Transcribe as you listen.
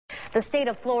The state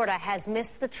of Florida has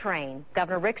missed the train.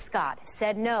 Governor Rick Scott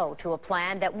said no to a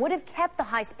plan that would have kept the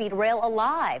high-speed rail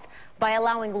alive by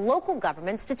allowing local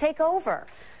governments to take over.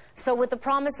 So with the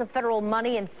promise of federal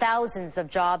money and thousands of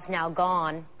jobs now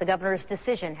gone, the governor's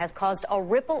decision has caused a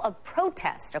ripple of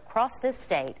protest across this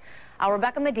state. Our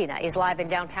Rebecca Medina is live in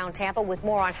downtown Tampa with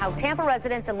more on how Tampa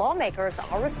residents and lawmakers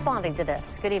are responding to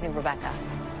this. Good evening, Rebecca.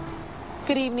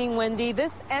 Good evening, Wendy.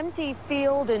 This empty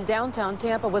field in downtown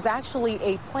Tampa was actually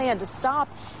a plan to stop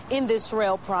in this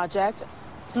rail project.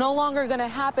 It's no longer going to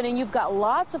happen, and you've got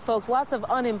lots of folks, lots of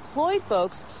unemployed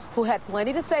folks who had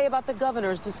plenty to say about the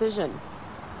governor's decision.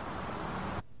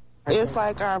 It's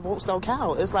like our votes don't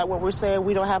count. It's like what we're saying,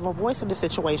 we don't have a voice in the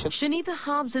situation. Shanita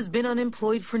Hobbs has been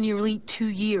unemployed for nearly 2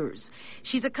 years.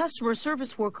 She's a customer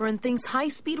service worker and thinks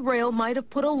high-speed rail might have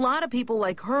put a lot of people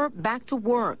like her back to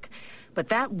work. But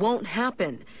that won't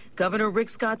happen. Governor Rick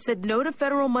Scott said no to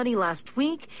federal money last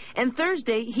week, and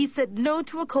Thursday he said no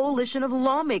to a coalition of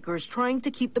lawmakers trying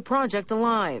to keep the project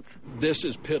alive. This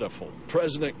is pitiful.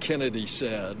 President Kennedy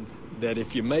said that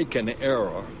if you make an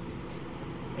error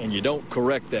and you don't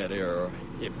correct that error,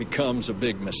 it becomes a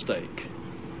big mistake.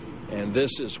 And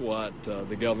this is what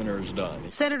the governor has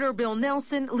done. Senator Bill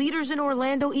Nelson, leaders in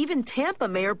Orlando, even Tampa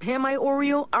Mayor Pam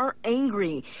Iorio are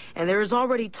angry. And there is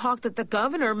already talk that the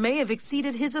governor may have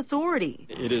exceeded his authority.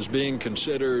 It is being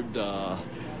considered a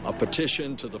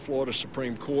petition to the Florida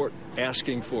Supreme Court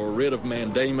asking for a writ of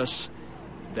mandamus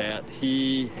that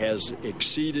he has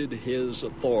exceeded his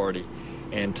authority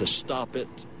and to stop it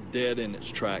dead in its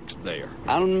tracks there.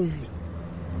 I'm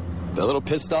a little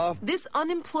pissed off. This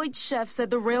unemployed chef said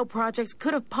the rail project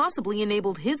could have possibly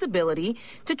enabled his ability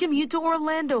to commute to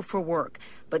Orlando for work.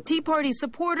 But Tea Party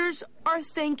supporters are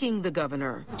thanking the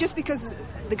governor. Just because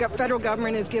the federal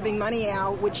government is giving money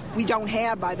out, which we don't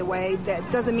have, by the way, that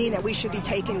doesn't mean that we should be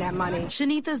taking that money.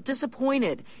 Shanita's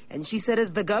disappointed, and she said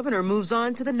as the governor moves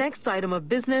on to the next item of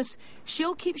business,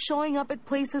 she'll keep showing up at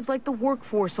places like the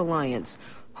Workforce Alliance,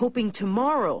 hoping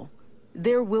tomorrow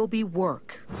there will be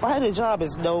work. Finding a job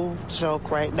is no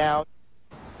joke right now.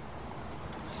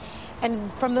 And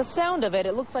from the sound of it,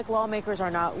 it looks like lawmakers are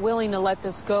not willing to let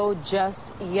this go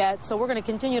just yet. So we're going to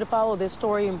continue to follow this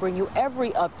story and bring you every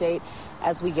update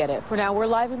as we get it. For now, we're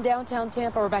live in downtown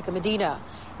Tampa. Rebecca Medina,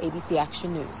 ABC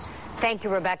Action News. Thank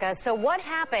you, Rebecca. So what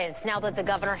happens now that the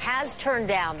governor has turned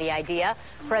down the idea?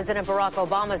 President Barack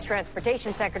Obama's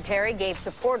transportation secretary gave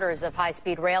supporters of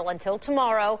high-speed rail until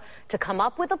tomorrow to come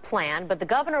up with a plan, but the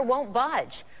governor won't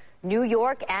budge. New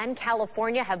York and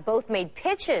California have both made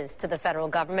pitches to the federal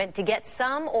government to get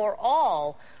some or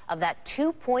all of that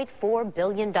 $2.4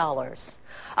 billion.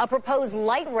 A proposed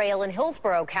light rail in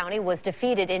Hillsborough County was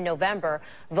defeated in November.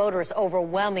 Voters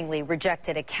overwhelmingly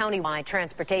rejected a countywide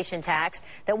transportation tax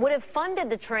that would have funded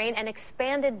the train and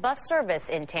expanded bus service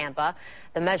in Tampa.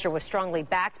 The measure was strongly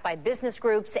backed by business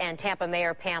groups and Tampa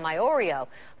Mayor Pam Iorio,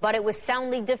 but it was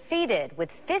soundly defeated,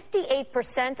 with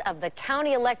 58% of the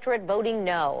county electorate voting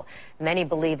no. Many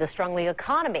believe the struggling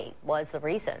economy was the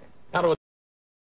reason.